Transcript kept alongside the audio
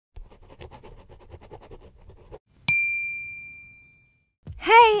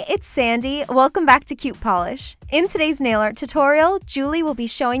Hey, it's Sandy. Welcome back to CutePolish. In today's nail art tutorial, Julie will be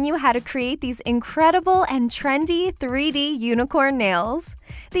showing you how to create these incredible and trendy 3D unicorn nails.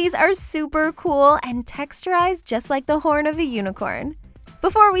 These are super cool and texturized just like the horn of a unicorn.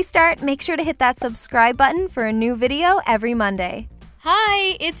 Before we start, make sure to hit that subscribe button for a new video every Monday.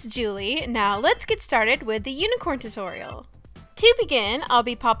 Hi, it's Julie. Now let's get started with the unicorn tutorial. To begin, I'll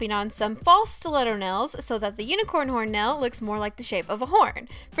be popping on some false stiletto nails so that the unicorn horn nail looks more like the shape of a horn.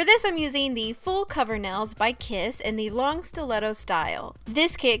 For this, I'm using the full cover nails by Kiss in the long stiletto style.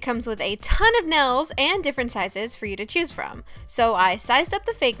 This kit comes with a ton of nails and different sizes for you to choose from. So I sized up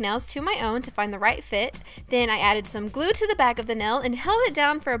the fake nails to my own to find the right fit, then I added some glue to the back of the nail and held it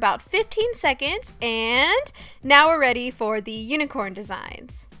down for about 15 seconds, and now we're ready for the unicorn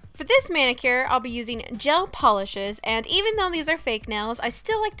designs. For this manicure, I'll be using gel polishes, and even though these are fake nails, I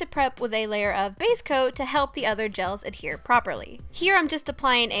still like to prep with a layer of base coat to help the other gels adhere properly. Here I'm just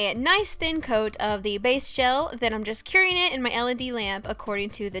applying a nice thin coat of the base gel, then I'm just curing it in my LED lamp according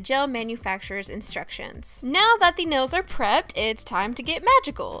to the gel manufacturer's instructions. Now that the nails are prepped, it's time to get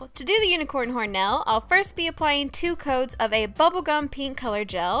magical. To do the unicorn horn nail, I'll first be applying 2 coats of a bubblegum pink color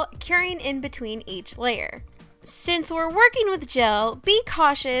gel, curing in between each layer. Since we're working with gel, be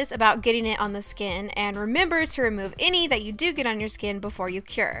cautious about getting it on the skin and remember to remove any that you do get on your skin before you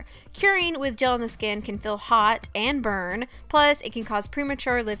cure. Curing with gel on the skin can feel hot and burn, plus it can cause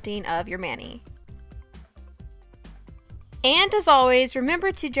premature lifting of your mani. And as always,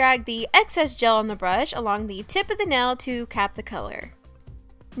 remember to drag the excess gel on the brush along the tip of the nail to cap the color.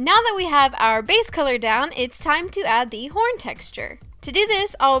 Now that we have our base color down, it's time to add the horn texture. To do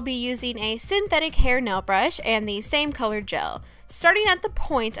this, I'll be using a synthetic hair nail brush and the same colored gel. Starting at the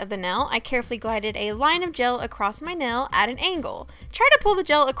point of the nail, I carefully glided a line of gel across my nail at an angle. Try to pull the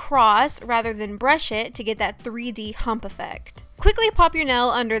gel across rather than brush it to get that 3D hump effect. Quickly pop your nail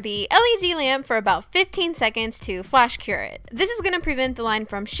under the LED lamp for about 15 seconds to flash cure it. This is going to prevent the line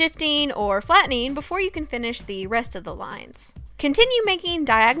from shifting or flattening before you can finish the rest of the lines. Continue making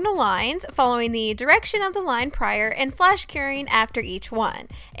diagonal lines, following the direction of the line prior and flash curing after each one.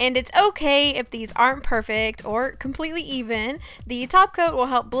 And it's okay if these aren't perfect or completely even. The top coat will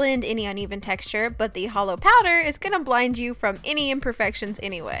help blend any uneven texture, but the hollow powder is going to blind you from any imperfections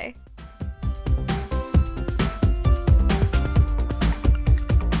anyway.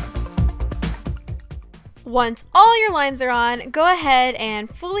 Once all your lines are on, go ahead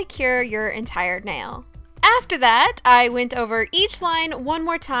and fully cure your entire nail. After that, I went over each line one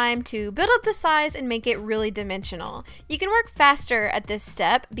more time to build up the size and make it really dimensional. You can work faster at this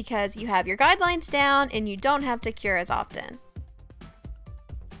step because you have your guidelines down and you don't have to cure as often.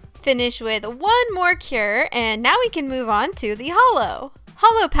 Finish with one more cure, and now we can move on to the hollow.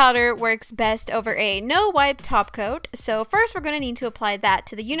 Hollow powder works best over a no-wipe top coat, so first we're going to need to apply that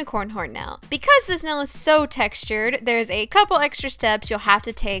to the unicorn horn nail. Because this nail is so textured, there's a couple extra steps you'll have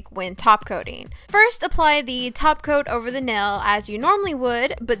to take when top coating. First, apply the top coat over the nail as you normally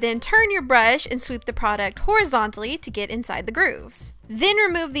would, but then turn your brush and sweep the product horizontally to get inside the grooves. Then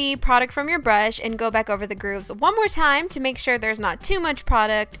remove the product from your brush and go back over the grooves one more time to make sure there's not too much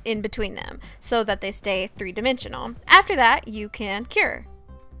product in between them so that they stay 3-dimensional. After that, you can cure.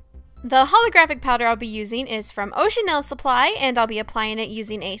 The holographic powder I'll be using is from Ocean Nail Supply, and I'll be applying it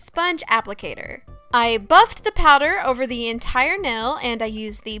using a sponge applicator. I buffed the powder over the entire nail, and I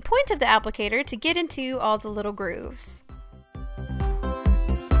used the point of the applicator to get into all the little grooves.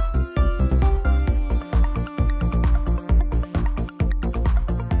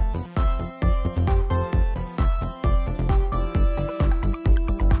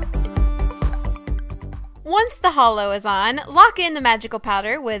 Once the hollow is on, lock in the magical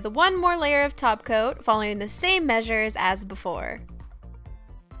powder with one more layer of top coat, following the same measures as before.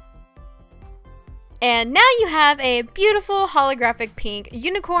 And now you have a beautiful holographic pink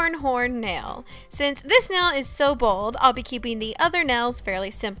unicorn horn nail. Since this nail is so bold, I'll be keeping the other nails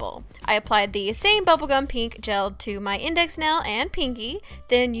fairly simple. I applied the same bubblegum pink gel to my index nail and pinky,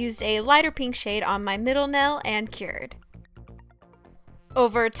 then used a lighter pink shade on my middle nail and cured.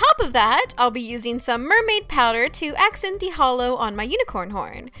 Over top of that, I'll be using some Mermaid powder to accent the hollow on my unicorn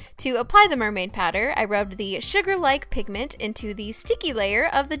horn. To apply the Mermaid powder, I rubbed the sugar-like pigment into the sticky layer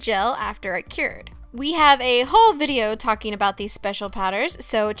of the gel after I cured. We have a whole video talking about these special powders,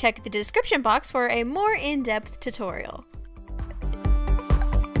 so check the description box for a more in-depth tutorial.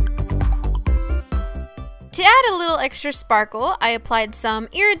 To add a little extra sparkle, I applied some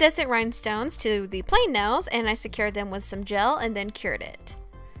iridescent rhinestones to the plain nails and I secured them with some gel and then cured it.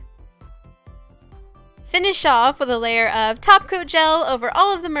 Finish off with a layer of top coat gel over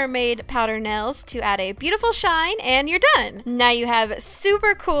all of the Mermaid powder nails to add a beautiful shine, and you're done. Now you have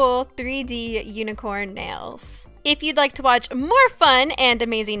super cool 3D unicorn nails. If you'd like to watch more fun and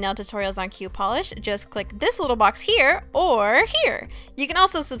amazing nail tutorials on CutePolish, just click this little box here or here. You can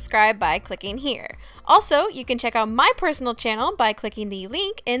also subscribe by clicking here. Also, you can check out my personal channel by clicking the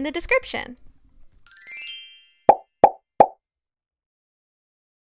link in the description.